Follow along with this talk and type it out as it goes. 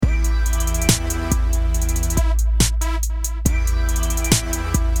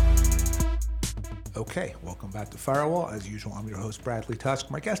Okay, welcome back to Firewall. As usual, I'm your host, Bradley Tusk.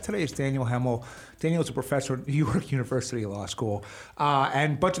 My guest today is Daniel Hemel. Daniel is a professor at New York University Law School,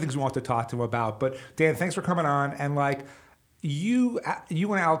 and a bunch of things we want to talk to him about. But Dan, thanks for coming on. And you and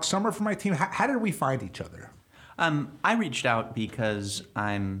Alex Summer from my team, how did we find each other? I reached out because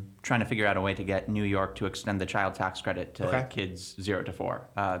I'm trying to figure out a way to get New York to extend the child tax credit to kids 0 to 4,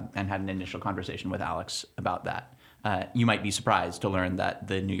 and had an initial conversation with Alex about that. You might be surprised to learn that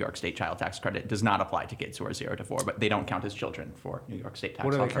the New York State child tax credit does not apply to kids who are 0 to 4, but they don't count as children for New York State tax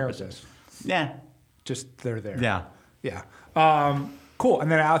law purposes. What do they count as? Yeah. Just they're there. Yeah. Yeah. Cool.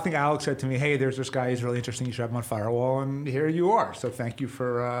 And then I think Alex said to me, hey, there's this guy, he's really interesting, you should have him on Firewall, and here you are. So thank you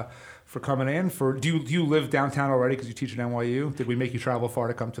for coming in. Do you live downtown already because you teach at NYU? Did we make you travel far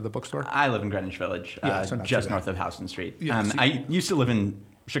to come to the bookstore? I live in Greenwich Village, just north of Houston Street. Yeah, I used to live in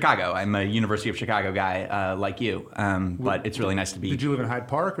Chicago. I'm a University of Chicago guy like you, but it's really nice to be. Did you live in Hyde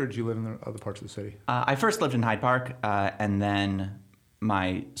Park or did you live in the other parts of the city? I first lived in Hyde Park, and then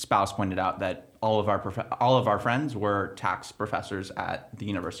my spouse pointed out that all of our friends were tax professors at the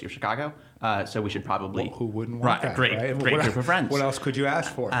University of Chicago, so we should probably who wouldn't want that? Great group of friends. What else could you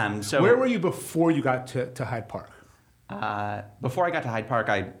ask for? So where were you before you got to Hyde Park? Before I got to Hyde Park,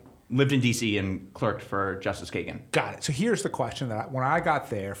 I lived in D.C. and clerked for Justice Kagan. Got it. So here's the question that when I got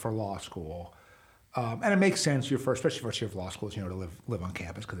there for law school, and it makes sense, especially first year of law school, is, to live on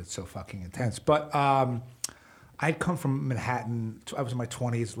campus because it's so fucking intense. But I'd come from Manhattan. I was in my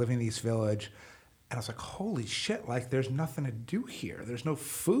 20s, living in East Village. And I was like, holy shit, there's nothing to do here. There's no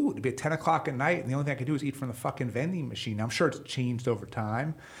food. It'd be at 10 o'clock at night, and the only thing I could do is eat from the fucking vending machine. Now, I'm sure it's changed over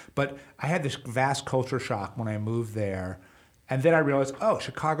time, but I had this vast culture shock when I moved there. And then I realized,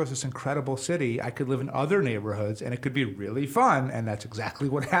 Chicago's this incredible city. I could live in other neighborhoods, and it could be really fun, and that's exactly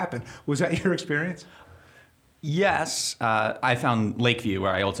what happened. Was that your experience? Yes, I found Lakeview,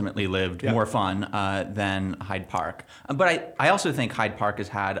 where I ultimately lived, more fun than Hyde Park. But I also think Hyde Park has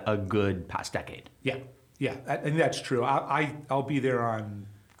had a good past decade. Yeah, and that's true. I'll be there on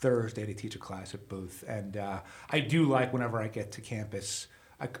Thursday to teach a class at Booth, and I do like whenever I get to campus.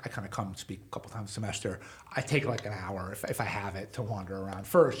 I kind of come and speak a couple times a semester. I take an hour if I have it to wander around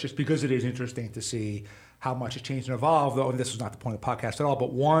first, just because it is interesting to see how much it's changed and evolved. Though, and this was not the point of the podcast at all,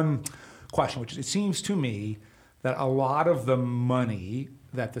 but one question, which is, it seems to me that a lot of the money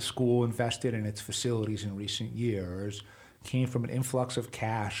that the school invested in its facilities in recent years came from an influx of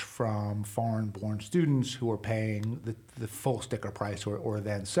cash from foreign-born students who were paying the full sticker price or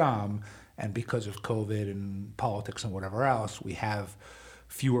then some. And because of COVID and politics and whatever else, we have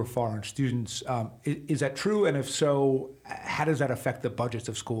fewer foreign students. Is that true? And if so, how does that affect the budgets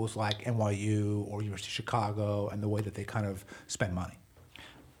of schools like NYU or University of Chicago and the way that they kind of spend money?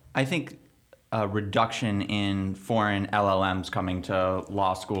 I think a reduction in foreign LLMs coming to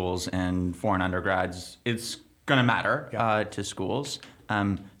law schools and foreign undergrads, it's going to matter to schools.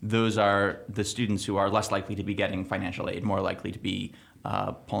 Those are the students who are less likely to be getting financial aid, more likely to be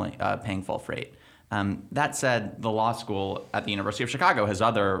paying full freight. That said, the law school at the University of Chicago has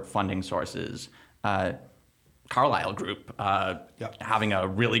other funding sources. Carlyle Group, having a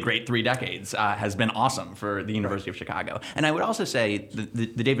really great 3 decades, has been awesome for the University of Chicago. And I would also say the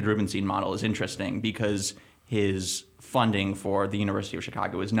David Rubenstein model is interesting because his funding for the University of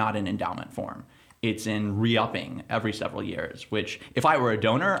Chicago is not in endowment form. It's in re-upping every several years, which if I were a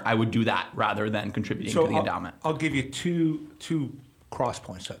donor, I would do that rather than contributing to the endowment. I'll give you two cross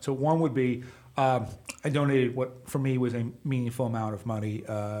points. So one would be, I donated what for me was a meaningful amount of money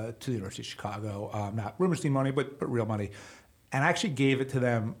to the University of Chicago, not Rubenstein money, but real money. And I actually gave it to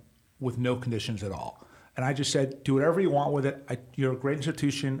them with no conditions at all. And I just said, do whatever you want with it. You're a great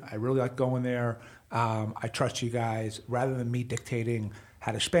institution. I really like going there. I trust you guys. Rather than me dictating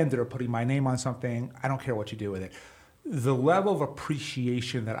how to spend it or putting my name on something, I don't care what you do with it. The level of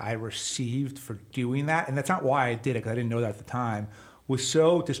appreciation that I received for doing that, and that's not why I did it, because I didn't know that at the time, was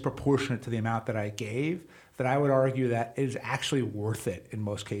so disproportionate to the amount that I gave that I would argue that it is actually worth it in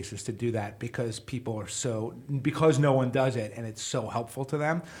most cases to do that because because no one does it and it's so helpful to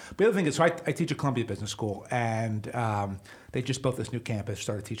them. But the other thing is, so I teach at Columbia Business School, and they just built this new campus,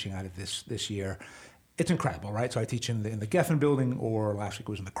 started teaching out of this year. It's incredible, right? So I teach in the Geffen building, or last week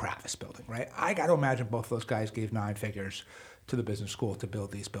it was in the Kravis building, right? I got to imagine both those guys gave 9 figures to the business school to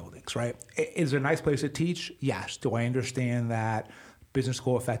build these buildings, right? Is it a nice place to teach? Yes. Do I understand that business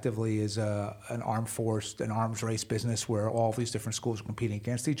school effectively is an arms race business where all these different schools are competing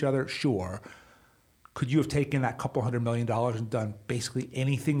against each other? Sure. Could you have taken that couple $100 million and done basically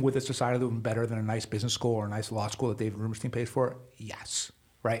anything with it society that would have been better than a nice business school or a nice law school that David Rubenstein pays for? Yes.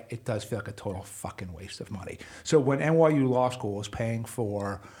 Right? It does feel like a total fucking waste of money. So when NYU Law School is paying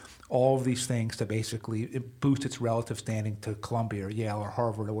for all of these things to basically boost its relative standing to Columbia or Yale or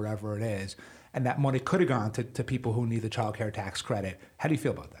Harvard or whatever it is. And that money could have gone to people who need the child care tax credit. How do you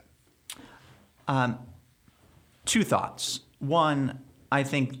feel about that? Two thoughts. One, I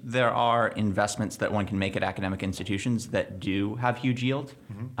think there are investments that one can make at academic institutions that do have huge yield.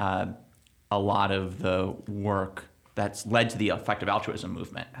 Mm-hmm. A lot of the work that's led to the effective altruism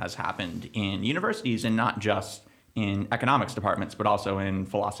movement has happened in universities, and not just in economics departments, but also in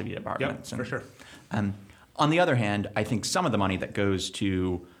philosophy departments. Yep, for sure. On the other hand, I think some of the money that goes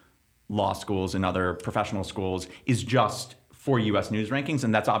to law schools and other professional schools is just for U.S. news rankings,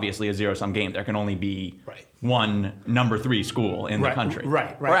 and that's obviously a zero-sum game. There can only be one number 3 school in the country.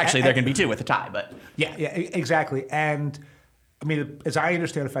 Right. Or actually, there can be 2 with a tie, but... Yeah, exactly. And, I mean, as I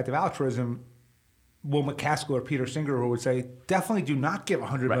understand effective altruism, Will McCaskill or Peter Singer who would say, definitely do not give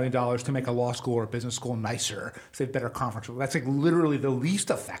 $100 million to make a law school or a business school nicer, so they have better conference rooms. That's like literally the least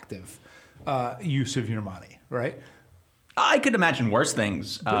effective use of your money, right? I could imagine worse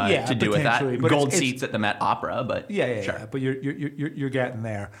things to do with that. Gold seats at the Met Opera, but sure. Yeah, but you're getting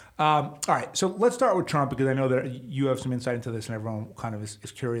there. All right, so let's start with Trump, because I know that you have some insight into this and everyone kind of is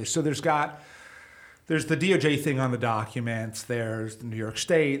curious. So there's the DOJ thing on the documents, there's New York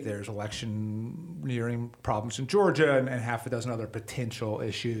State, there's electioneering problems in Georgia, and half a dozen other potential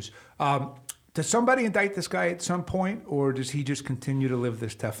issues. Does somebody indict this guy at some point, or does he just continue to live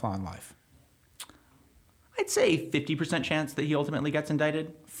this Teflon life? I'd say 50% chance that he ultimately gets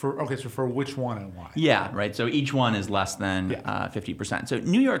indicted. So for which one and why? Yeah, right. So each one is less than 50%. So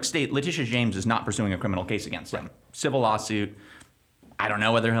New York State, Letitia James is not pursuing a criminal case against him. Civil lawsuit. I don't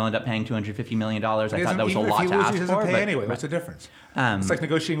know whether he'll end up paying $250 million. I thought that was a lot to ask for. He doesn't pay anyway. What's the difference? It's like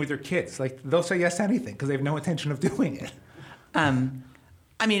negotiating with your kids. Like, they'll say yes to anything because they have no intention of doing it.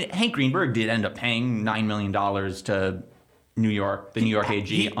 I mean, Hank Greenberg did end up paying $9 million to New York, the New York AG.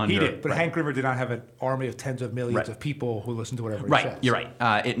 He did, but Hank Greenberg did not have an army of tens of millions of people who listen to whatever he says. You're right.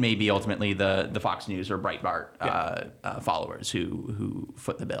 It may be ultimately the Fox News or Breitbart followers who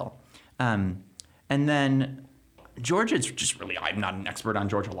foot the bill. And then Georgia's just really, I'm not an expert on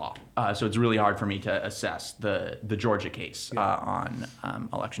Georgia law, so it's really hard for me to assess the Georgia case on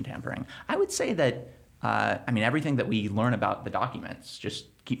election tampering. I would say that, everything that we learn about the documents just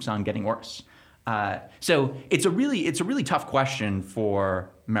keeps on getting worse. So it's a really tough question for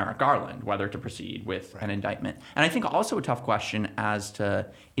Merrick Garland whether to proceed with an indictment. And I think also a tough question as to,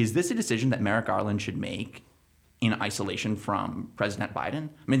 is this a decision that Merrick Garland should make in isolation from President Biden?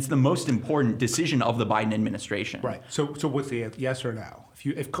 I mean, it's the most important decision of the Biden administration. Right. So what's the answer? Yes or no?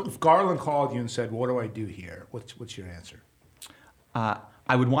 If Garland called you and said, "What do I do here?" What's your answer?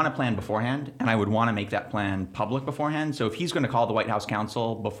 I would want to plan beforehand, and I would want to make that plan public beforehand. So if he's going to call the White House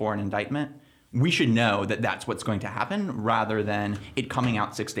counsel before an indictment, we should know that that's what's going to happen, rather than it coming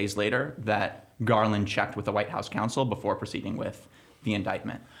out 6 days later that Garland checked with the White House counsel before proceeding with the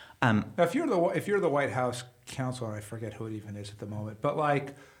indictment. Now, if you're the White House counsel, and I forget who it even is at the moment, but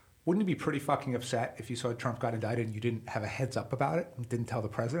like, wouldn't you be pretty fucking upset if you saw Trump got indicted and you didn't have a heads up about it and didn't tell the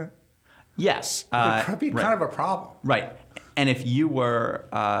president? Yes. It could be kind of a problem. Right. And if you were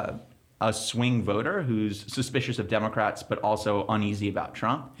a swing voter who's suspicious of Democrats but also uneasy about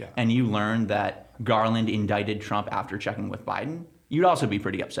Trump, and you learned that Garland indicted Trump after checking with Biden, you'd also be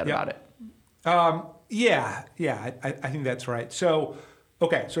pretty upset about it. I think that's right. So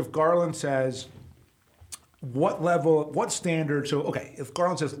if Garland says, what standard, if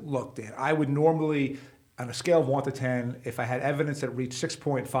Garland says, look, Dan, I would normally, on a scale of 1 to 10, if I had evidence that reached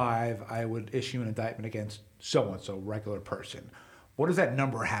 6.5, I would issue an indictment against so-and-so, regular person. What does that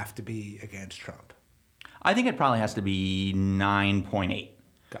number have to be against Trump? I think it probably has to be 9.8.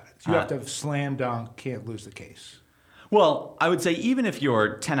 Got it. So you have to have slam dunk, can't lose the case. Well, I would say even if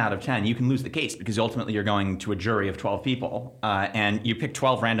you're 10 out of 10, you can lose the case because ultimately you're going to a jury of 12 people and you pick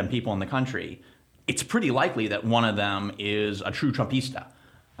 12 random people in the country. It's pretty likely that one of them is a true Trumpista.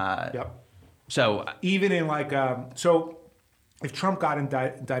 So even in if Trump got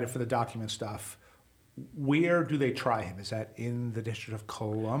indicted for the document stuff, where do they try him? Is that in the District of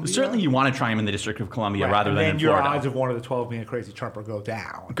Columbia? Certainly you want to try him in the District of Columbia rather than in Florida. And your odds of one of the 12 being a crazy Trumper go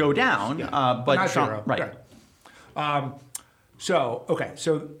down. But not Trump, zero. right.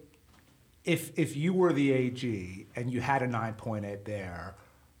 So if you were the AG and you had a 9.8 there,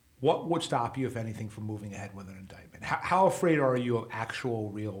 what would stop you, if anything, from moving ahead with an indictment? How afraid are you of actual,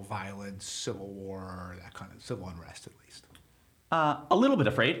 real violence, civil war, that kind of civil unrest, at least? A little bit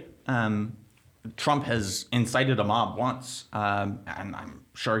afraid. Trump has incited a mob once, and I'm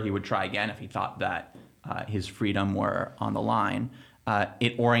sure he would try again if he thought that his freedom were on the line.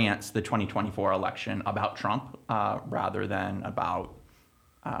 It orients the 2024 election about Trump rather than about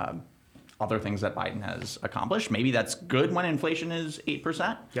other things that Biden has accomplished. Maybe that's good when inflation is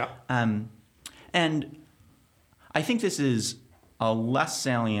 8%. Yeah. And I think this is a less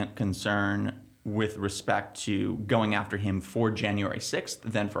salient concern with respect to going after him for January 6th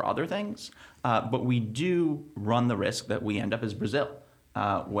than for other things. But we do run the risk that we end up as Brazil,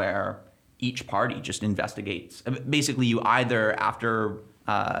 where each party just investigates. Basically, you either, after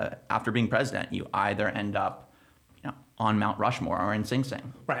being president, you either end up on Mount Rushmore or in Sing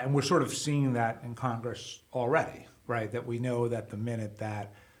Sing. Right, and we're sort of seeing that in Congress already, right? That we know that the minute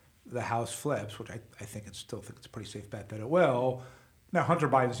that the House flips, which I still think it's a pretty safe bet that it will. Now, Hunter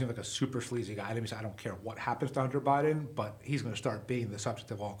Biden seems like a super sleazy guy. I don't care what happens to Hunter Biden, but he's going to start being the subject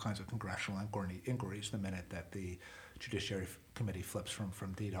of all kinds of congressional inquiries the minute that the Judiciary Committee flips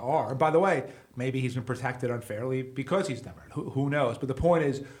from D to R. And by the way, maybe he's been protected unfairly because he's Democrat. Who knows? But the point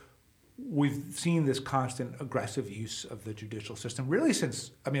is, we've seen this constant aggressive use of the judicial system really since,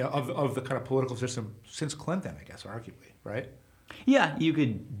 of the kind of political system since Clinton, I guess, arguably, right? Yeah, you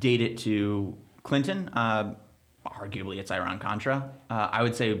could date it to Clinton. Arguably, it's Iran-Contra. I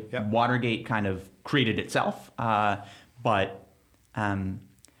would say Watergate kind of created itself, but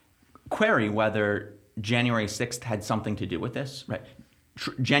query whether January 6th had something to do with this. Right?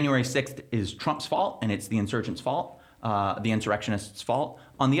 January 6th is Trump's fault, and it's the insurgents' fault. The insurrectionists' fault.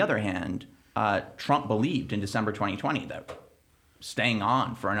 On the other hand, Trump believed in December 2020 that staying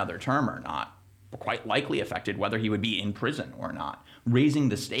on for another term or not quite likely affected whether he would be in prison or not. Raising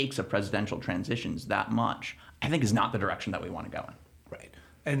the stakes of presidential transitions that much, I think, is not the direction that we want to go in. Right.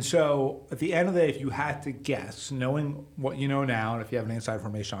 And so at the end of the day, if you had to guess, knowing what you know now, and if you have any inside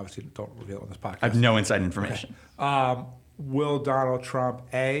information, obviously don't reveal it on this podcast. I have no inside information. Okay. Will Donald Trump,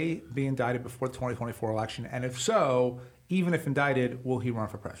 A, be indicted before the 2024 election? And if so, even if indicted, will he run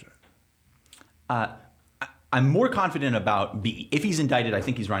for president? I'm more confident about B. If he's indicted, I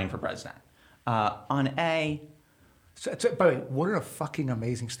think he's running for president. On A... So, by the way, what a fucking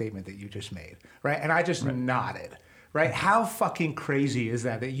amazing statement that you just made, right? And I just nodded, right? How fucking crazy is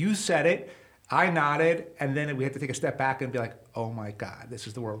that you said it, I nodded, and then we had to take a step back and be like, oh my God, this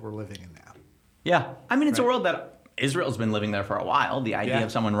is the world we're living in now. Yeah. It's a world that Israel's been living there for a while. The idea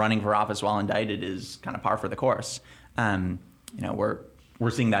of someone running for office while indicted is kind of par for the course. We're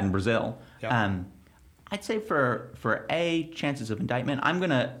seeing that in Brazil. Yeah. I'd say for A, chances of indictment, I'm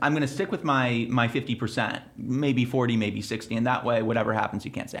gonna stick with my 50%, maybe 40, maybe 60, and that way, whatever happens,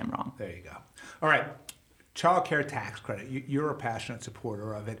 you can't say I'm wrong. There you go. All right, child care tax credit. You're a passionate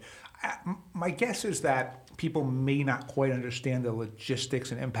supporter of it. My guess is that people may not quite understand the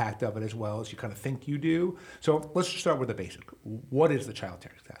logistics and impact of it as well as you kind of think you do. So let's just start with the basic. What is the child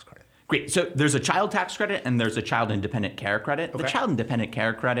tax credit? Great. So there's a child tax credit and there's a child independent care credit. Okay. The child independent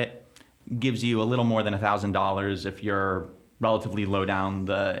care credit gives you a little more than $1,000 if you're relatively low down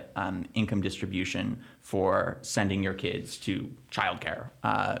the income distribution for sending your kids to childcare.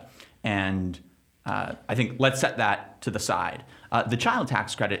 I think let's set that to the side. The child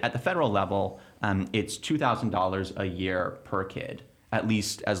tax credit at the federal level, it's $2,000 a year per kid, at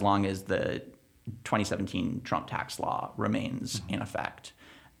least as long as the 2017 Trump tax law remains in effect.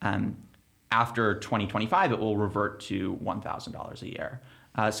 After 2025, it will revert to $1,000 a year.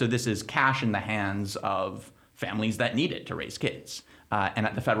 So this is cash in the hands of families that need it to raise kids. And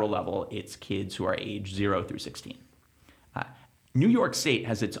at the federal level, it's kids who are age 0 through 16. New York State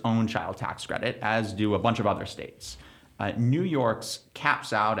has its own child tax credit, as do a bunch of other states. New York's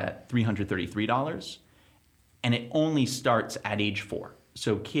caps out at $333, and it only starts at age 4.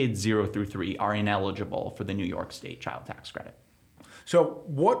 So kids 0 through 3 are ineligible for the New York State child tax credit. So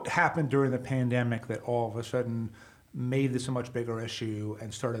what happened during the pandemic that all of a sudden made this a much bigger issue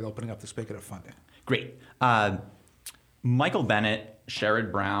and started opening up the spigot of funding? Great. Michael Bennet,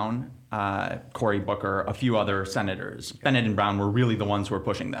 Sherrod Brown, Cory Booker, a few other senators, Bennet and Brown were really the ones who were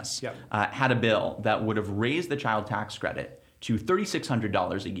pushing this, had a bill that would have raised the child tax credit to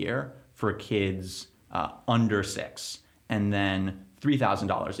 $3,600 a year for kids under 6, and then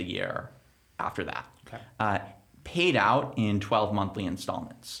 $3,000 a year after that. Okay. Paid out in 12 monthly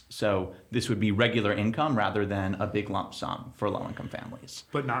installments. So this would be regular income rather than a big lump sum for low-income families.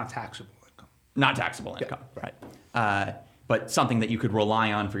 But not taxable income. Not taxable income, right. But something that you could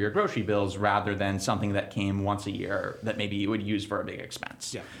rely on for your grocery bills rather than something that came once a year that maybe you would use for a big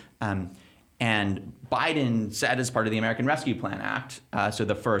expense. Yeah. And Biden said as part of the American Rescue Plan Act, so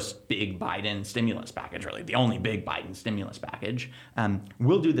the first big Biden stimulus package, really the only big Biden stimulus package,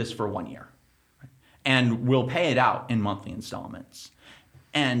 we'll do this for 1 year. And we'll pay it out in monthly installments.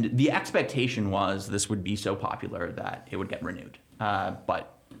 And the expectation was this would be so popular that it would get renewed.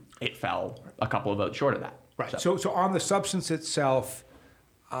 But it fell a couple of votes short of that. Right. So on the substance itself,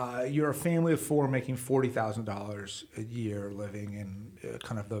 You're a family of four making $40,000 a year living in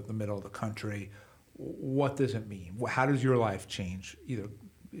kind of the middle of the country. What does it mean? How does your life change, either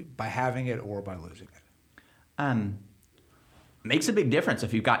by having it or by losing it? Makes a big difference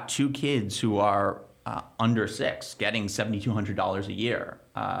if you've got two kids who are under 6 getting $7,200 a year.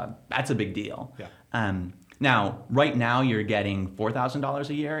 That's a big deal. Yeah. Now, right now you're getting $4,000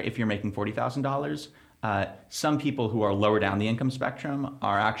 a year if you're making $40,000. Some people who are lower down the income spectrum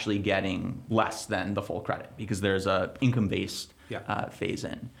are actually getting less than the full credit because there's a income-based phase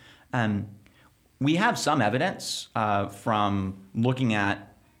in. We have some evidence from looking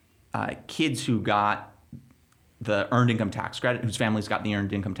at kids who got the earned income tax credit, whose families got the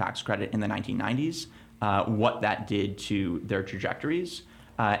earned income tax credit in the 1990s, what that did to their trajectories.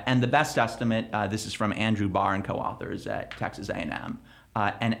 And the best estimate, this is from Andrew Barr and co-authors at Texas A&M,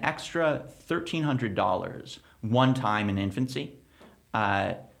 an extra $1,300 one time in infancy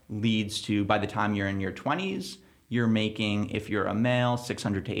leads to, by the time you're in your 20s, you're making, if you're a male,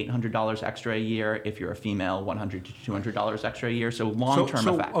 $600 to $800 extra a year. If you're a female, $100 to $200 extra a year. So long-term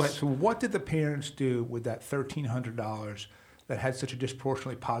effects. Okay, so what did the parents do with that $1,300 that had such a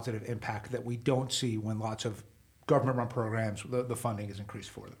disproportionately positive impact that we don't see when lots of government-run programs, the funding is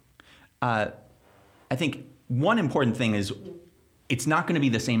increased for them? I think one important thing is it's not going to be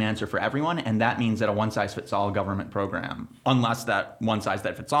the same answer for everyone, and that means that a one-size-fits-all government program, unless that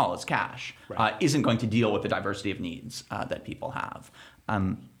one-size-that-fits-all is cash, isn't going to deal with the diversity of needs that people have.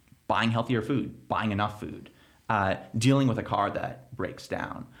 Buying healthier food, buying enough food, dealing with a car that breaks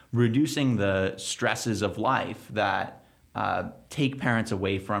down, reducing the stresses of life that take parents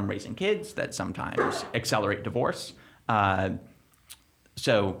away from raising kids, that sometimes accelerate divorce.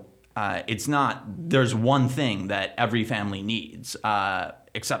 It's not, there's one thing that every family needs,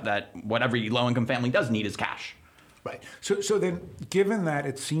 except that what every low-income family does need is cash. Right. So then, given that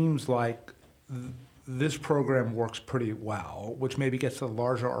it seems like this program works pretty well, which maybe gets to the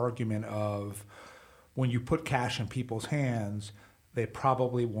larger argument of when you put cash in people's hands, they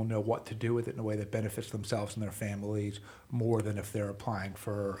probably will know what to do with it in a way that benefits themselves and their families more than if they're applying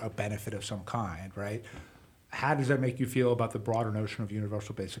for a benefit of some kind, right? How does that make you feel about the broader notion of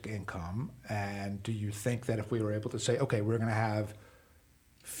universal basic income? And do you think that if we were able to say, okay, we're going to have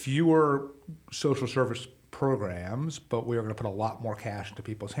fewer social service programs, but we're going to put a lot more cash into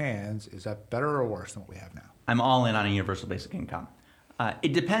people's hands, is that better or worse than what we have now? I'm all in on a universal basic income.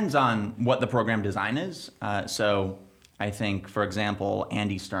 It depends on what the program design is. So I think, for example,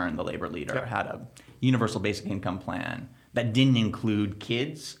 Andy Stern, the labor leader, had a universal basic income plan that didn't include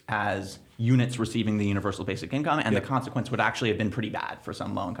kids as units receiving the universal basic income, and the consequence would actually have been pretty bad for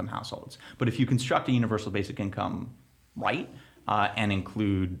some low-income households. But if you construct a universal basic income right and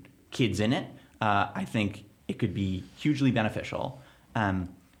include kids in it, I think it could be hugely beneficial.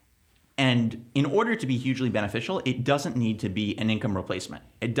 And in order to be hugely beneficial, it doesn't need to be an income replacement.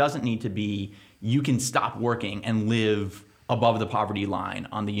 It doesn't need to be you can stop working and live above the poverty line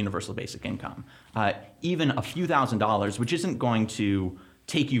on the universal basic income. Even a few $1,000s, which isn't going to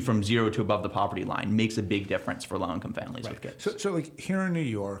take you from zero to above the poverty line, makes a big difference for low-income families with kids. So like here in New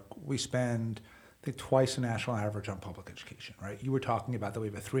York, we spend, I think, twice the national average on public education, right? You were talking about that we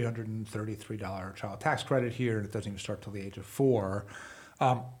have a $333 child tax credit here, and it doesn't even start till the age of 4.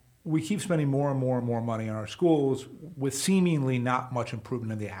 We keep spending more and more and more money on our schools with seemingly not much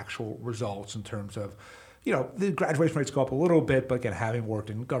improvement in the actual results in terms of, the graduation rates go up a little bit, but again, having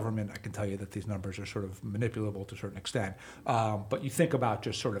worked in government, I can tell you that these numbers are sort of manipulable to a certain extent. But you think about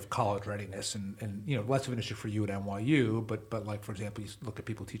just sort of college readiness and less of an issue for you at NYU, but like, for example, you look at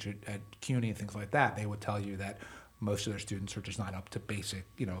people who teach at CUNY and things like that, they would tell you that most of their students are just not up to basic,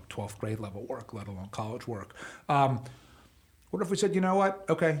 12th grade level work, let alone college work. What if we said, you know what?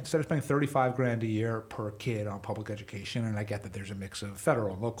 Okay, instead of spending $35,000 a year per kid on public education, and I get that there's a mix of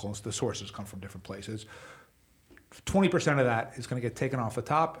federal and local, and the sources come from different places, 20% of that is going to get taken off the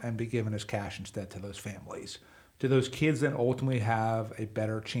top and be given as cash instead to those families. Do those kids then ultimately have a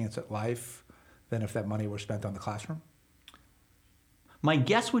better chance at life than if that money were spent on the classroom? My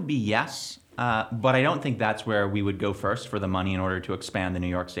guess would be yes, but I don't think that's where we would go first for the money in order to expand the New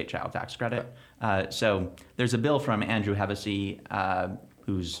York State Child Tax Credit. So there's a bill from Andrew Hevesy,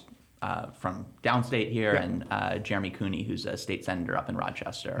 who's from downstate here, and Jeremy Cooney, who's a state senator up in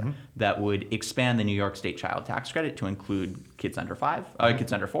Rochester, that would expand the New York State Child Tax Credit to include kids under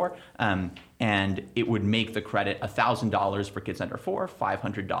 4, and it would make the credit $1,000 for kids under 4,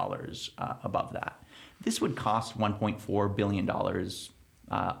 $500 above that. This would cost $1.4 billion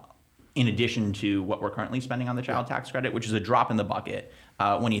in addition to what we're currently spending on the child tax credit, which is a drop in the bucket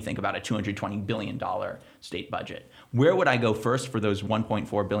when you think about a $220 billion state budget. Where would I go first for those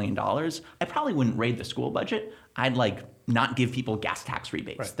 $1.4 billion? I probably wouldn't raid the school budget. I'd not give people gas tax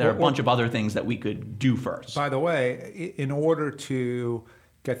rebates. Right. There are a bunch of other things that we could do first. By the way, in order to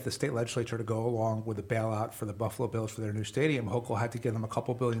get the state legislature to go along with the bailout for the Buffalo Bills for their new stadium, Hochul had to give them a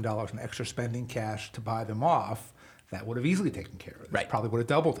couple $2 billion in extra spending cash to buy them off. That would have easily taken care of it. Right. Probably would have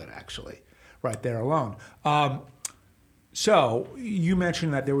doubled it, actually, right there alone. So you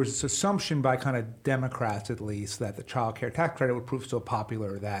mentioned that there was this assumption by kind of Democrats, at least, that the child care tax credit would prove so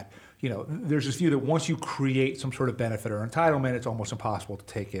popular that, there's this view that once you create some sort of benefit or entitlement, it's almost impossible to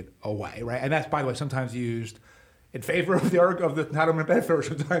take it away, right? And that's, by the way, sometimes used in favor of the entitlement benefit or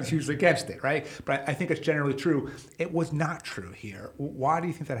sometimes used against it, right? But I think it's generally true. It was not true here. Why do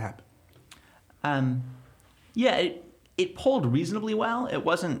you think that happened? It polled reasonably well. It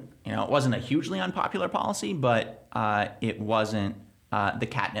wasn't a hugely unpopular policy, but it wasn't the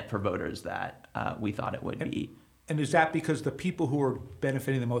catnip for voters that we thought it would be. And is that because the people who are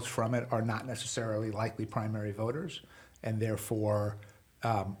benefiting the most from it are not necessarily likely primary voters, and therefore,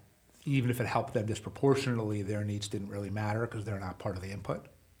 even if it helped them disproportionately, their needs didn't really matter because they're not part of the input?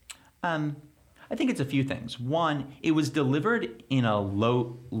 I think it's a few things. One, it was delivered in a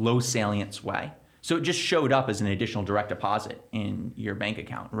low salience way. So it just showed up as an additional direct deposit in your bank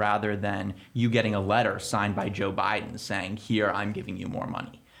account rather than you getting a letter signed by Joe Biden saying, here, I'm giving you more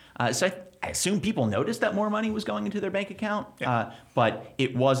money. So I assume people noticed that more money was going into their bank account, but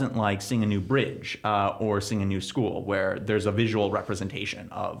it wasn't like seeing a new bridge or seeing a new school where there's a visual representation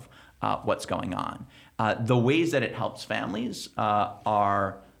of what's going on. The ways that it helps families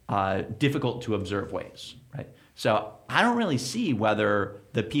are difficult to observe ways, right? So I don't really see whether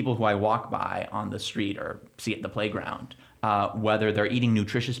the people who I walk by on the street or see at the playground, whether they're eating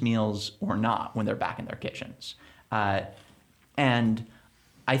nutritious meals or not when they're back in their kitchens. And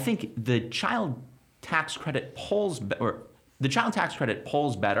I think the child tax credit polls better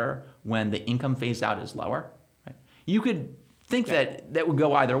when the income phase out is lower. Right? You could think that would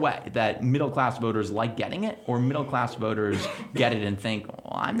go either way, that middle-class voters like getting it, or middle-class voters get it and think,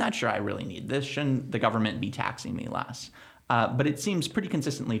 well, I'm not sure I really need this. Shouldn't the government be taxing me less? But it seems pretty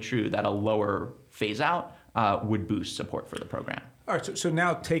consistently true that a lower phase-out would boost support for the program. All right, so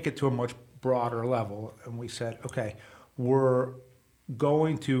now take it to a much broader level, and we said, okay, we're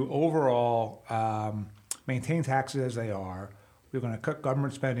going to overall maintain taxes as they are. We're going to cut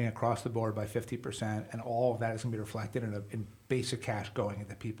government spending across the board by 50%, and all of that is going to be reflected in basic cash going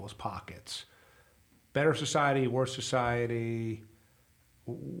into people's pockets. Better society, worse society,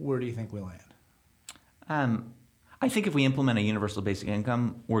 where do you think we land? I think if we implement a universal basic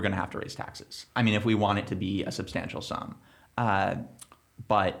income, we're going to have to raise taxes. I mean, if we want it to be a substantial sum.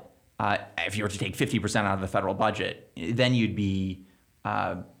 But if you were to take 50% out of the federal budget, then you'd be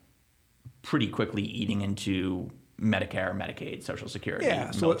pretty quickly eating into Medicare, Medicaid, Social Security,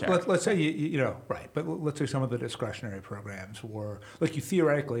 military. So let's say right, but let's say some of the discretionary programs were like you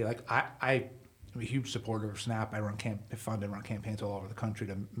theoretically, like I'm a huge supporter of SNAP. I fund and run campaigns all over the country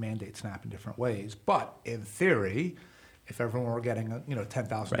to mandate SNAP in different ways. But in theory, if everyone were getting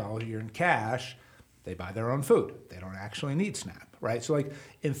 $10,000 a year in cash, they buy their own food. They don't actually need SNAP, right? So like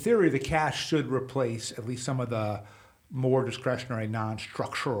in theory, the cash should replace at least some of the more discretionary,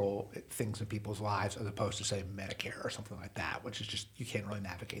 non-structural things in people's lives, as opposed to, say, Medicare or something like that, which is just, you can't really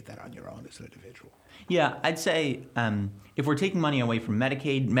navigate that on your own as an individual. Yeah, I'd say if we're taking money away from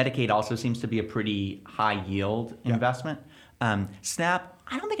Medicaid also seems to be a pretty high yield investment. SNAP,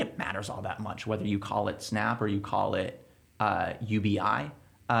 I don't think it matters all that much whether you call it SNAP or you call it UBI.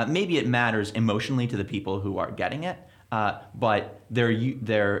 Maybe it matters emotionally to the people who are getting it, but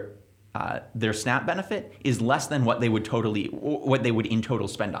their SNAP benefit is less than what they would in total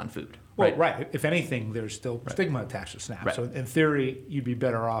spend on food. Well, right. If anything, there's still stigma attached to SNAP. Right. So in theory, you'd be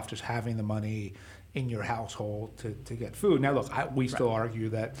better off just having the money in your household to get food. Now, look, we still argue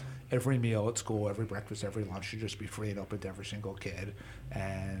that every meal at school, every breakfast, every lunch should just be free and open to every single kid.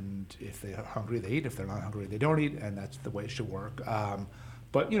 And if they're hungry, they eat. If they're not hungry, they don't eat. And that's the way it should work.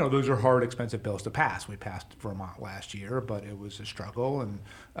 But, those are hard, expensive bills to pass. We passed Vermont last year, but it was a struggle. And,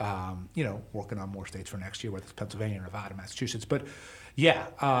 working on more states for next year, whether it's Pennsylvania, Nevada, Massachusetts. But,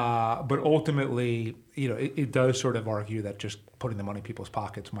 but ultimately, it does sort of argue that just putting the money in people's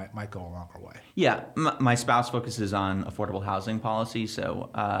pockets might go a longer way. Yeah. My spouse focuses on affordable housing policy,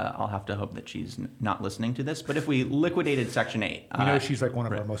 so I'll have to hope that she's not listening to this. But if we liquidated Section 8... she's like one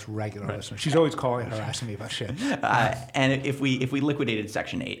of our most regular listeners. She's always calling and harassing me about shit. And if we liquidated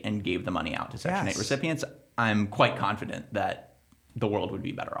Section 8 and gave the money out to Section 8 recipients, I'm quite confident that the world would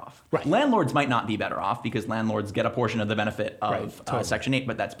be better off. Right. Landlords might not be better off because landlords get a portion of the benefit of totally. Section 8,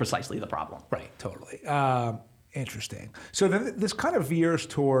 but that's precisely the problem. Right, totally. Interesting. So then this kind of veers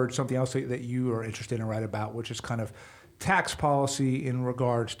towards something else that you are interested in, write about, which is kind of tax policy in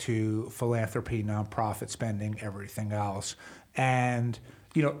regards to philanthropy, nonprofit spending, everything else. And,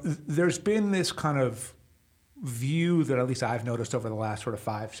 there's been this kind of view that at least I've noticed over the last sort of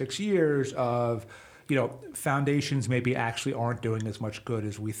 5-6 years of, foundations maybe actually aren't doing as much good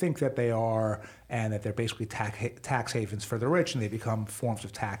as we think that they are, and that they're basically tax havens for the rich, and they become forms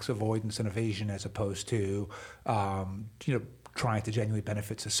of tax avoidance and evasion as opposed to, trying to genuinely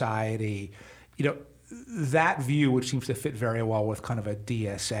benefit society. That view, which seems to fit very well with kind of a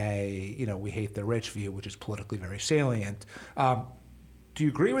DSA, we hate the rich view, which is politically very salient. Do you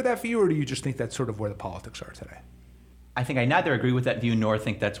agree with that view, or do you just think that's sort of where the politics are today? I think I neither agree with that view nor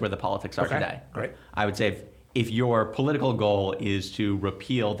think that's where the politics are today. Great. I would say if your political goal is to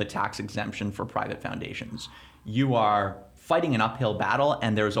repeal the tax exemption for private foundations, you are fighting an uphill battle,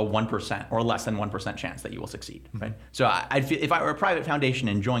 and there's a 1% or less than 1% chance that you will succeed. Right? So I'd feel, if I were a private foundation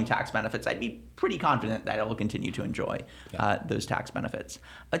enjoying tax benefits, I'd be pretty confident that it will continue to enjoy those tax benefits.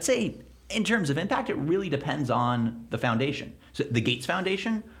 I'd say in terms of impact, it really depends on the foundation. So the Gates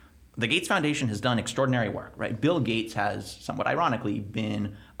Foundation has done extraordinary work, right? Bill Gates has, somewhat ironically,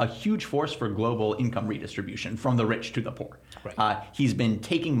 been a huge force for global income redistribution from the rich to the poor. Right. He's been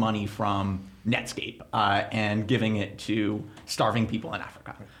taking money from Netscape and giving it to starving people in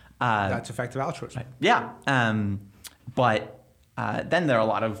Africa. Right. That's effective altruism. Right. Yeah. But then there are a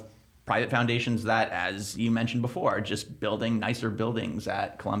lot of private foundations that, as you mentioned before, are just building nicer buildings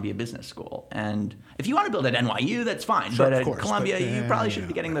at Columbia Business School. And if you want to build at NYU, that's fine. Sure, but of at course, Columbia, you probably shouldn't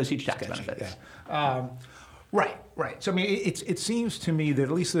be getting those huge tax benefits. Yeah. Right. So, I mean, it seems to me that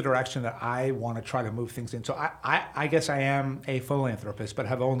at least the direction that I want to try to move things in. So I guess I am a philanthropist, but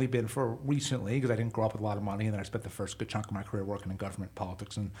have only been for recently, because I didn't grow up with a lot of money, and then I spent the first good chunk of my career working in government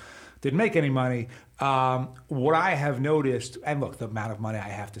politics and didn't make any money. What I have noticed, and look, the amount of money I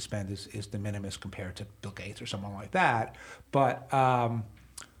have to spend is de minimis compared to Bill Gates or someone like that, but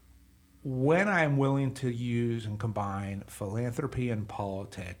when I'm willing to use and combine philanthropy and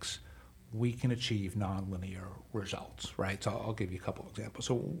politics, we can achieve nonlinear results, right? So I'll give you a couple of examples.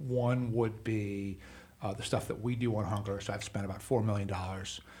 So one would be the stuff that we do on hunger. So I've spent about $4 million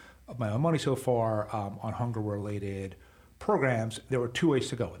of my own money so far on hunger-related programs. There were two ways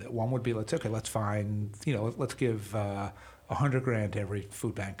to go with it. One would be, let's find, let's give $100,000 to every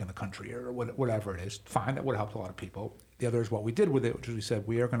food bank in the country, or whatever it is. Fine, that would help a lot of people. The other is what we did with it, which is we said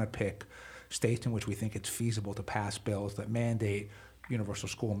we are going to pick states in which we think it's feasible to pass bills that mandate universal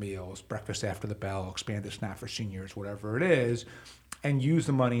school meals, breakfast after the bell, expanded SNAP for seniors, whatever it is, and use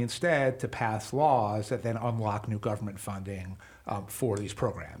the money instead to pass laws that then unlock new government funding for these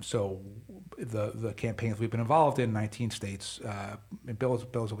programs. So the campaigns we've been involved in, 19 states, and bills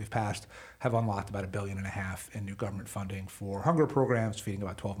that we've passed have unlocked about $1.5 billion in new government funding for hunger programs, feeding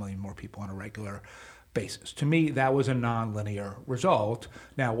about 12 million more people on a regular basis. To me, that was a nonlinear result.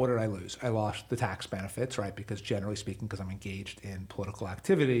 Now, what did I lose? I lost the tax benefits, right? Because generally speaking, because I'm engaged in political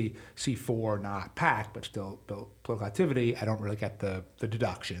activity, C4, not PAC, but still political activity, I don't really get the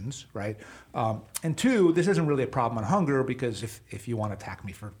deductions, right? And two, this isn't really a problem on hunger, because if you want to attack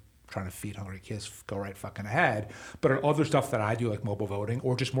me for trying to feed hungry kids, go right fucking ahead. But on other stuff that I do, like mobile voting,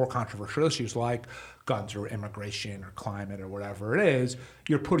 or just more controversial issues like guns or immigration or climate or whatever it is,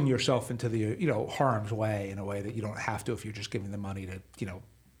 you're putting yourself into the harm's way in a way that you don't have to if you're just giving the money to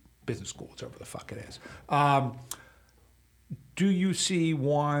business schools, whatever the fuck it is. Do you see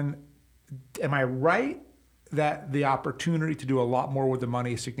one? Am I right that the opportunity to do a lot more with the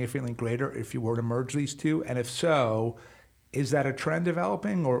money is significantly greater if you were to merge these two? And if so, is that a trend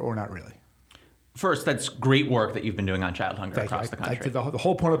developing or not really? First, that's great work that you've been doing on child hunger across the country. The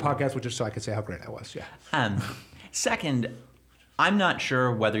whole point of the podcast was just so I could say how great I was, yeah. Second, I'm not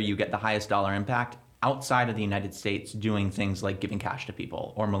sure whether you get the highest dollar impact outside of the United States doing things like giving cash to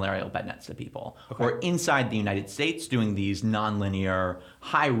people or malarial bed nets to people, or inside the United States doing these nonlinear,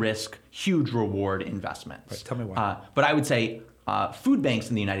 high-risk, huge reward investments. Right, tell me why. But I would say food banks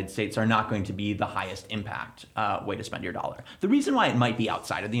in the United States are not going to be the highest impact way to spend your dollar. The reason why it might be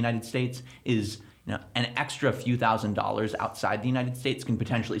outside of the United States is an extra few $1,000s outside the United States can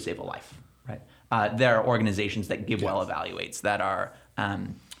potentially save a life. Right? There are organizations that GiveWell evaluates that are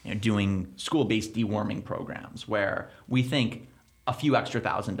doing school-based deworming programs where we think a few extra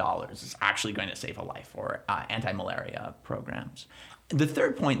 $1,000s is actually going to save a life, or anti-malaria programs. The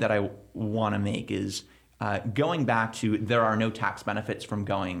third point that I want to make is going back to there are no tax benefits from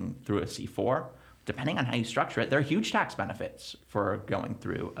going through a C4. depending on how you structure it, there are huge tax benefits for going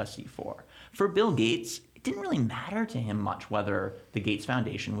through a C4. For Bill Gates, it didn't really matter to him much whether the Gates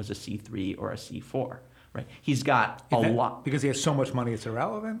Foundation was a C3 or a C4. Right? He's got a lot. Because he has so much money, it's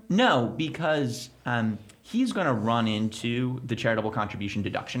irrelevant? No, because he's going to run into the charitable contribution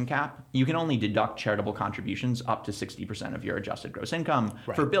deduction cap. You can only deduct charitable contributions up to 60% of your adjusted gross income.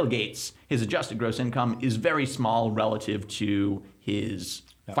 Right. For Bill Gates, his adjusted gross income is very small relative to his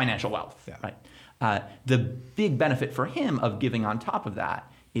financial wealth. Yeah. Right? The big benefit for him of giving on top of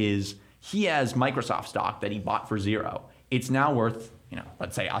that is he has Microsoft stock that he bought for $0. It's now worth,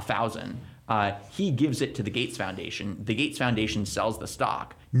 let's say $1,000. He gives it to the Gates Foundation. The Gates Foundation sells the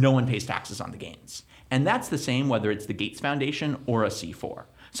stock. No one pays taxes on the gains. And that's the same whether it's the Gates Foundation or a C4.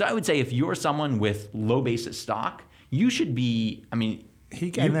 So I would say if you're someone with low basis stock, you should be, and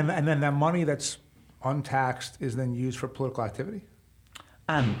then that money that's untaxed is then used for political activity?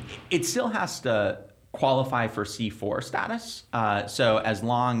 It still has to qualify for C4 status. So as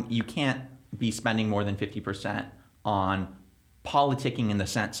long you can't be spending more than 50% on politicking in the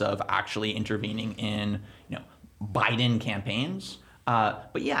sense of actually intervening in, Biden campaigns.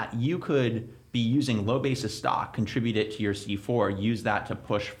 But yeah, you could be using low basis stock, contribute it to your C4, use that to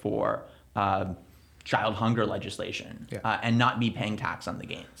push for child hunger legislation, and not be paying tax on the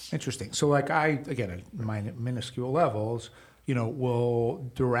gains. Interesting. So again, at my minuscule levels, will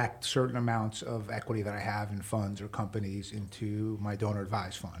direct certain amounts of equity that I have in funds or companies into my donor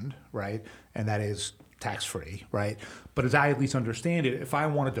advised fund, right? And that is tax-free, right? But as I at least understand it, if I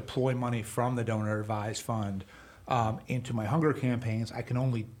want to deploy money from the donor advised fund into my hunger campaigns, I can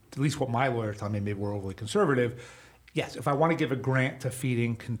only, at least what my lawyers tell me, maybe we're overly conservative. Yes, if I want to give a grant to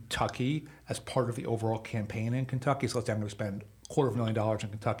Feeding Kentucky as part of the overall campaign in Kentucky, so let's say I'm going to spend $250,000 in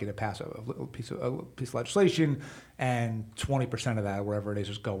Kentucky to pass a piece of legislation, and 20% of that, wherever it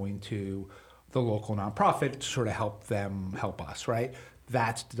is going to the local nonprofit to sort of help us, right?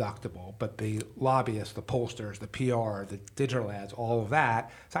 That's deductible. But the lobbyists, the pollsters, the PR, the digital ads, all of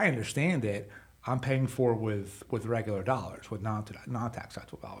that, as I understand it, I'm paying for with regular dollars, with non-tax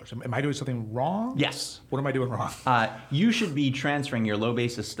taxable dollars. Am I doing something wrong? Yes. What am I doing wrong? You should be transferring your low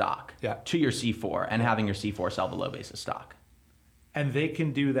basis stock to your C4 and having your C4 sell the low basis stock. And they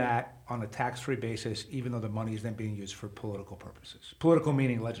can do that on a tax-free basis, even though the money is then being used for political purposes. Political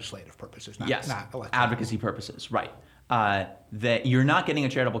meaning legislative purposes, not electoral. Advocacy purposes, right. That you're not getting a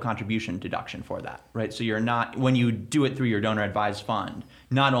charitable contribution deduction for that, right? So you're not, when you do it through your donor advised fund,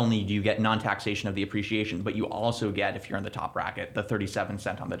 not only do you get non-taxation of the appreciation, but you also get, if you're in the top bracket, the 37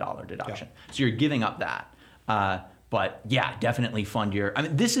 cent on the dollar deduction. Yep. So you're giving up that. But yeah, definitely fund your,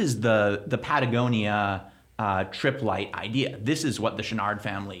 this is the Patagonia trip light idea. This is what the Chenard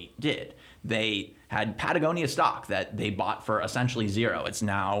family did. They had Patagonia stock that they bought for essentially $0. It's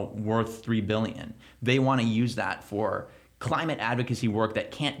now worth $3 billion. They want to use that for climate advocacy work that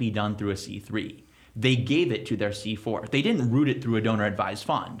can't be done through a C3. They gave it to their C4. They didn't route it through a donor advised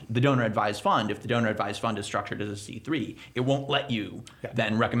fund. The donor advised fund, if the donor advised fund is structured as a C3, it won't let you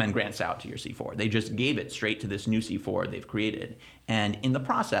then recommend grants out to your C4. They just gave it straight to this new C4 they've created. And in the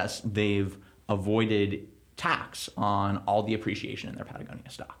process, they've avoided tax on all the appreciation in their Patagonia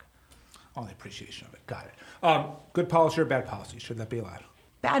stock. All the appreciation of it. Got it. Good policy or bad policy? Should that be allowed?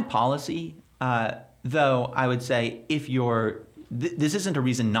 Bad policy, though I would say if you're, this isn't a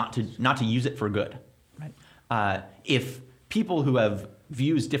reason not to use it for good. Right? If people who have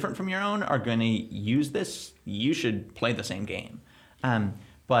views different from your own are going to use this, you should play the same game.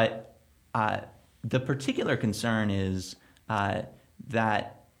 But the particular concern is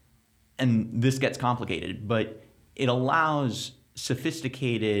that, and this gets complicated, but it allows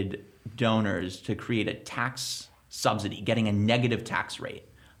sophisticated donors to create a tax subsidy, getting a negative tax rate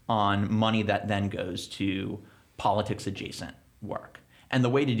on money that then goes to politics adjacent work. And the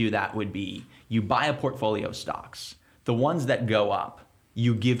way to do that would be you buy a portfolio of stocks. The ones that go up,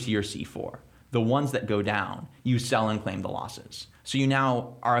 you give to your C4. The ones that go down, you sell and claim the losses. So you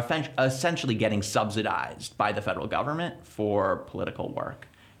now are essentially getting subsidized by the federal government for political work.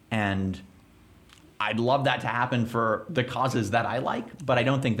 And I'd love that to happen for the causes that I like, but I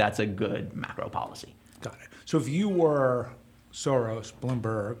don't think that's a good macro policy. Got it. So if you were Soros,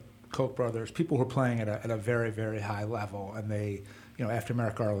 Bloomberg, Koch brothers, people who are playing at a very, very high level, and they, after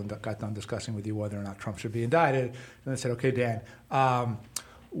Merrick Garland got done discussing with you whether or not Trump should be indicted, and they said, okay, Dan,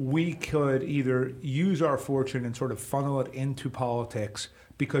 we could either use our fortune and sort of funnel it into politics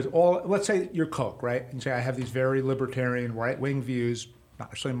because let's say you're Koch, right? And say I have these very libertarian, right-wing views, not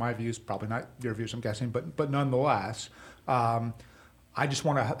necessarily my views, probably not your views, I'm guessing, but nonetheless, I just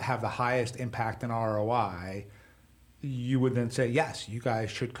want to have the highest impact and ROI. you would then say, yes, you guys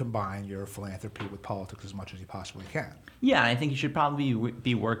should combine your philanthropy with politics as much as you possibly can. Yeah, I think you should probably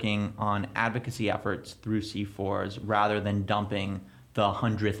be working on advocacy efforts through C4s rather than dumping the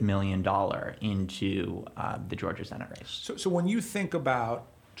 $100th million into the Georgia Senate race. So when you think about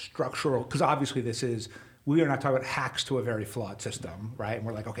structural, because obviously we are not talking about hacks to a very flawed system, right? And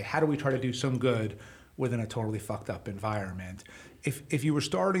we're like, okay, how do we try to do some good within a totally fucked up environment? If you were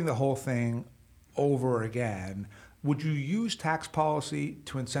starting the whole thing over again, would you use tax policy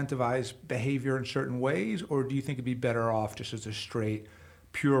to incentivize behavior in certain ways, or do you think it'd be better off just as a straight,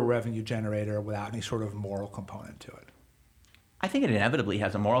 pure revenue generator without any sort of moral component to it? I think it inevitably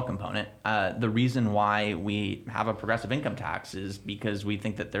has a moral component. The reason why we have a progressive income tax is because we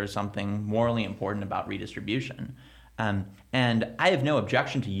think that there's something morally important about redistribution. And I have no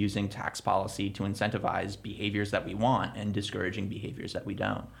objection to using tax policy to incentivize behaviors that we want and discouraging behaviors that we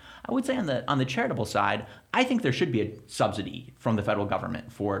don't. I would say on the charitable side, I think there should be a subsidy from the federal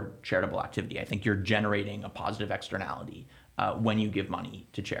government for charitable activity. I think you're generating a positive externality when you give money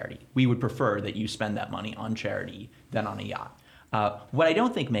to charity. We would prefer that you spend that money on charity than on a yacht. What I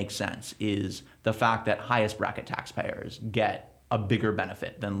don't think makes sense is the fact that highest bracket taxpayers get a bigger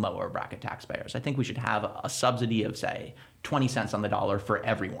benefit than lower bracket taxpayers. I think we should have a subsidy of, say, 20 cents on the dollar for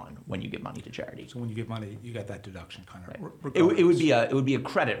everyone when you give money to charity. So when you give money, you get that deduction kind of. Right. It would be a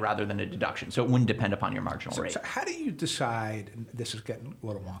credit rather than a deduction, so it wouldn't depend upon your marginal rate. So how do you decide? And this is getting a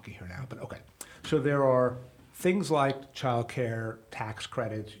little wonky here now, but okay. So there are things like child care, tax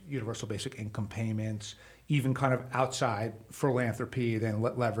credits, universal basic income payments, even kind of outside philanthropy, then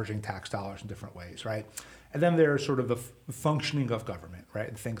leveraging tax dollars in different ways, right? And then there's sort of the functioning of government, right?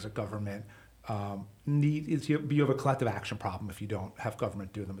 And things that government you have a collective action problem if you don't have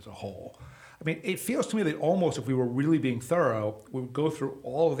government do them as a whole. I mean, it feels to me that almost if we were really being thorough, we would go through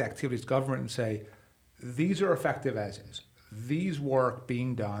all of the activities of government and say, these are effective as is. These work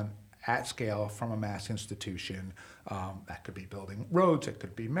being done at scale from a mass institution. That could be building roads, it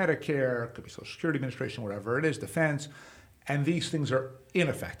could be Medicare, it could be Social Security Administration, whatever it is, defense. And these things are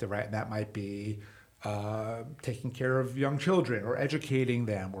ineffective, right? And that might be taking care of young children or educating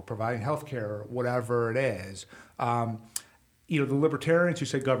them or providing health care or whatever it is. The libertarians who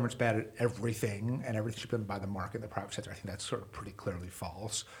say government's bad at everything and everything should be done by the market and the private sector, I think that's sort of pretty clearly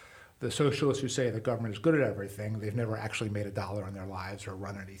false. The socialists who say the government is good at everything, they've never actually made a dollar in their lives or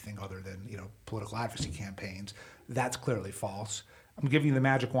run anything other than political advocacy campaigns. That's clearly false. I'm giving you the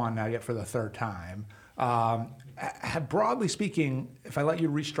magic wand now yet for the third time. Broadly speaking, if I let you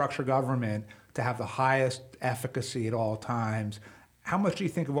restructure government to have the highest efficacy at all times, how much do you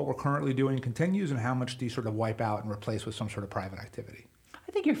think of what we're currently doing continues, and how much do you sort of wipe out and replace with some sort of private activity?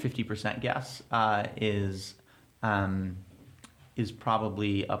 I think your 50% guess is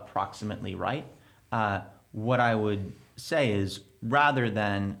probably approximately right. What I would say is, rather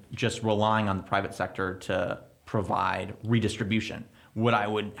than just relying on the private sector to provide redistribution, what I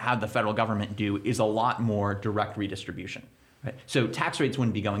would have the federal government do is a lot more direct redistribution. Right. So tax rates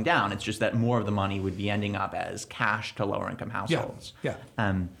wouldn't be going down. It's just that more of the money would be ending up as cash to lower income households. Yeah.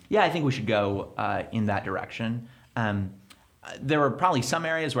 I think we should go in that direction. There are probably some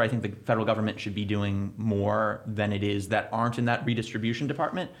areas where I think the federal government should be doing more than it is that aren't in that redistribution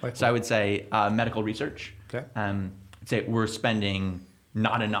department. Like so I would say medical research. Okay. I'd say we're spending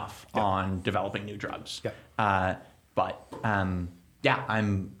not enough on developing new drugs. I'm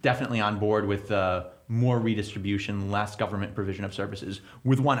definitely on board with more redistribution, less government provision of services,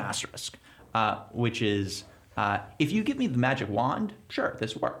 with one asterisk, which is if you give me the magic wand, sure,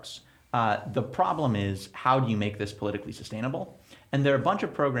 this works. The problem is, how do you make this politically sustainable? And there are a bunch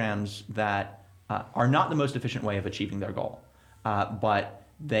of programs that are not the most efficient way of achieving their goal, but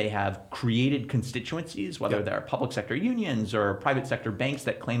they have created constituencies, whether they're public sector unions or private sector banks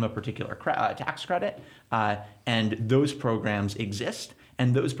that claim a particular tax credit, and those programs exist.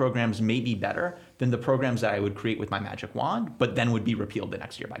 And those programs may be better than the programs that I would create with my magic wand, but then would be repealed the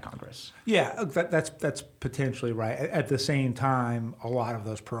next year by Congress. Yeah, that's potentially right. At the same time, a lot of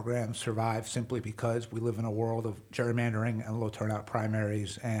those programs survive simply because we live in a world of gerrymandering and low turnout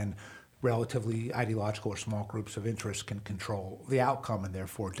primaries, and relatively ideological or small groups of interest can control the outcome and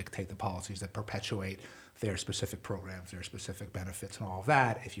therefore dictate the policies that perpetuate their specific programs, their specific benefits, and all of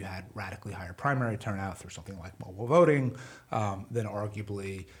that. If you had radically higher primary turnout through something like mobile voting, then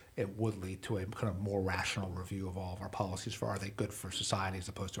arguably it would lead to a kind of more rational review of all of our policies for, are they good for society as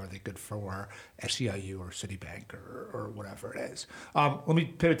opposed to, are they good for SEIU or Citibank or whatever it is. Let me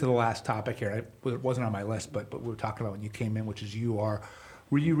pivot to the last topic here. It wasn't on my list, but we were talking about when you came in, which is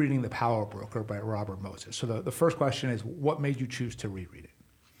were you reading The Power Broker by Robert Moses? So the first question is, what made you choose to reread it?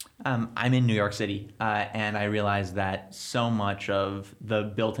 I'm in New York City, and I realize that so much of the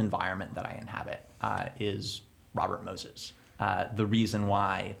built environment that I inhabit is Robert Moses. The reason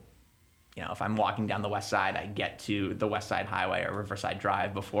why, if I'm walking down the West Side, I get to the West Side Highway or Riverside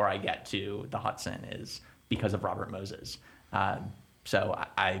Drive before I get to the Hudson is because of Robert Moses. So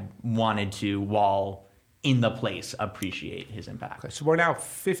I wanted to, while in the place, appreciate his impact. Okay, so we're now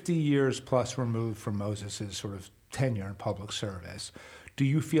 50 years plus removed from Moses' sort of tenure in public service. Do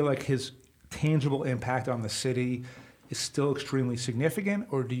you feel like his tangible impact on the city is still extremely significant,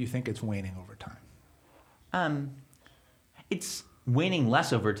 or do you think it's waning over time? It's waning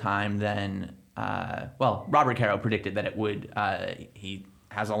less over time than, Robert Caro predicted that it would. He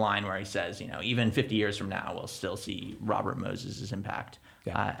has a line where he says, even 50 years from now, we'll still see Robert Moses' impact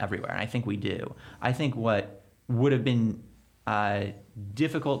everywhere. And I think we do. I think what would have been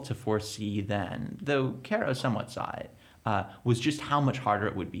difficult to foresee then, though Caro somewhat saw it, was just how much harder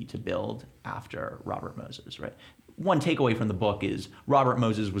it would be to build after Robert Moses, right? One takeaway from the book is Robert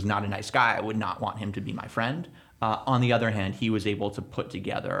Moses was not a nice guy. I would not want him to be my friend. On the other hand, he was able to put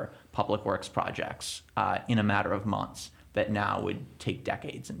together public works projects in a matter of months that now would take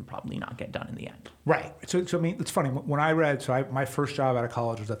decades and probably not get done in the end. Right. So I mean, it's funny. When I read, my first job out of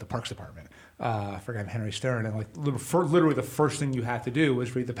college was at the Parks Department. For Henry Stern, and literally the first thing you had to do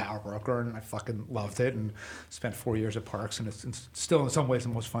was read The Power Broker, and I fucking loved it, and spent 4 years at Parks, and it's still in some ways the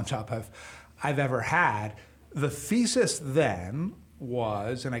most fun job I've ever had. The thesis then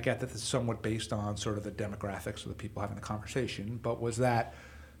was, and I get that this is somewhat based on sort of the demographics of the people having the conversation, but was that,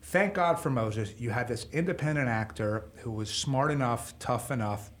 thank God for Moses, you had this independent actor who was smart enough, tough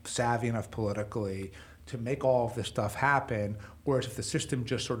enough, savvy enough politically to make all of this stuff happen, whereas if the system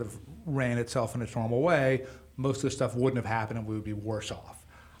just sort of ran itself in its normal way, most of this stuff wouldn't have happened and we would be worse off.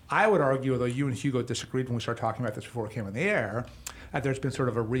 I would argue, although you and Hugo disagreed when we started talking about this before it came on the air, that there's been sort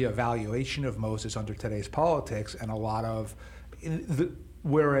of a reevaluation of Moses under today's politics, and a lot of,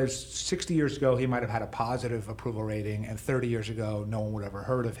 whereas 60 years ago he might have had a positive approval rating, and 30 years ago no one would have ever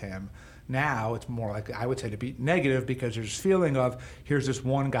heard of him. Now it's more like, I would say, to be negative, because there's this feeling of, here's this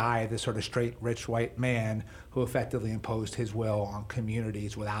one guy, this sort of straight, rich, white man who effectively imposed his will on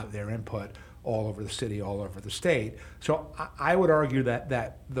communities without their input all over the city, all over the state. So I would argue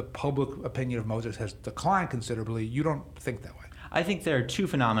that the public opinion of Moses has declined considerably. You don't think that way? I think there are two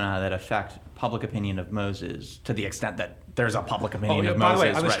phenomena that affect public opinion of Moses to the extent that there's a public opinion of Moses. By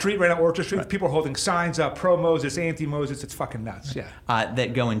the way, on the street right now, Orchard Street, people are holding signs up, pro-Moses, anti-Moses. It's fucking nuts. Yeah.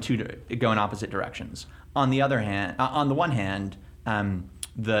 That go in opposite directions. On the other hand, on the one hand,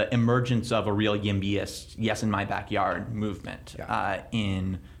 the emergence of a real YIMBYist, yes in my backyard movement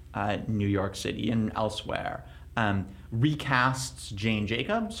in New York City and elsewhere recasts Jane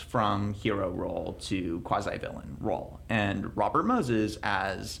Jacobs from hero role to quasi-villain role, and Robert Moses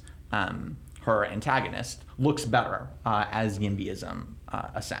as her antagonist looks better as YIMBYism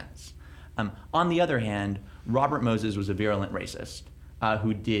ascends. On the other hand, Robert Moses was a virulent racist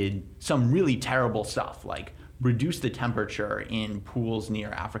who did some really terrible stuff, like reduce the temperature in pools near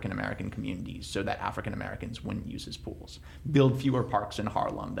African American communities so that African Americans wouldn't use his pools, build fewer parks in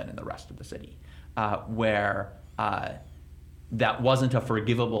Harlem than in the rest of the city, where that wasn't a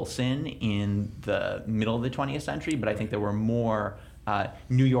forgivable sin in the middle of the 20th century, but I think there were more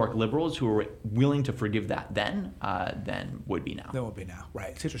New York liberals who were willing to forgive that then than would be now. Than would be now,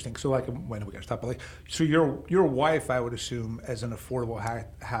 right? It's interesting. So, when are we going to stop? So your wife, I would assume, as an affordable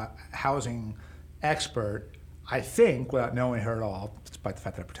housing expert, I think, without knowing her at all, despite the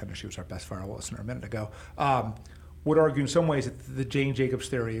fact that I pretended she was our best viral listener a minute ago, would argue in some ways that the Jane Jacobs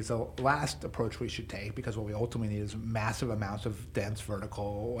theory is the last approach we should take, because what we ultimately need is massive amounts of dense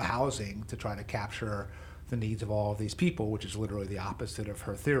vertical housing to try to capture the needs of all of these people, which is literally the opposite of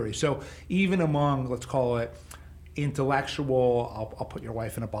her theory. So even among, let's call it, intellectual, I'll put your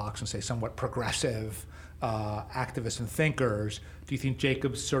wife in a box and say somewhat progressive activists and thinkers, do you think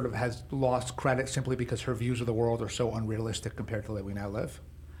Jacobs sort of has lost credit simply because her views of the world are so unrealistic compared to the way we now live?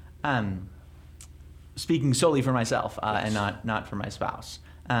 Speaking solely for myself and not for my spouse,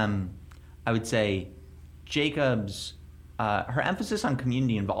 I would say Jacobs, her emphasis on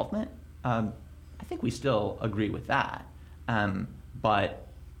community involvement, I think we still agree with that. But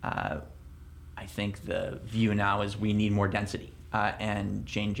I think the view now is we need more density. And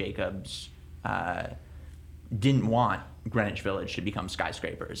Jane Jacobs didn't want Greenwich Village to become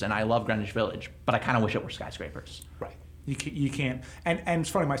skyscrapers. And I love Greenwich Village, but I kind of wish it were skyscrapers. Right. You can't. And it's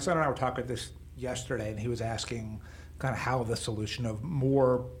funny, my son and I were talking about this yesterday, and he was asking kind of how the solution of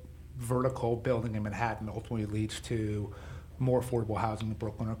more vertical building in Manhattan ultimately leads to more affordable housing in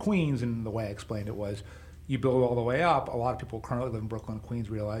Brooklyn or Queens. And the way I explained it was, you build all the way up, a lot of people who currently live in Brooklyn and Queens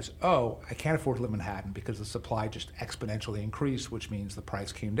realize, oh, I can't afford to live in Manhattan because the supply just exponentially increased, which means the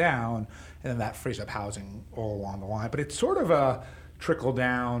price came down, and then that frees up housing all along the line. But it's sort of a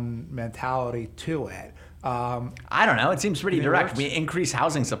trickle-down mentality to it. I don't know. It seems pretty direct. We increase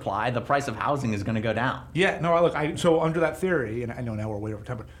housing supply, the price of housing is going to go down. Yeah, no, look, so under that theory, and I know now we're way over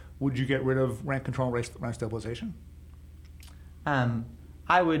time, but would you get rid of rent control and rent stabilization?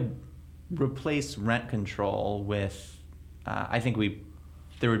 I would replace rent control with, I think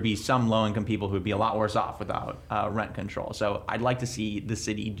there would be some low-income people who would be a lot worse off without rent control. So I'd like to see the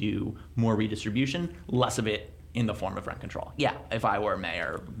city do more redistribution, less of it in the form of rent control. Yeah, if I were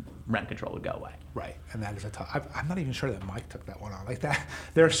mayor, rent control would go away. Right, and that is a tough. I'm not even sure that Mike took that one on like that.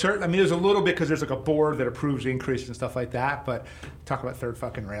 There are certain. I mean, there's a little bit because there's like a board that approves increases and stuff like that. But talk about third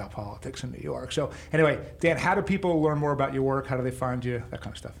fucking rail politics in New York. So anyway, Dan, how do people learn more about your work? How do they find you? That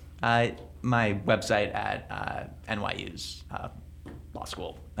kind of stuff. My website at NYU's law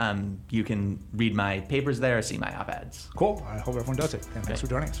school. You can read my papers there, see my op-eds. Cool. I hope everyone does it. And thanks for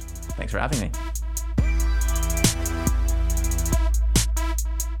joining us. Thanks for having me.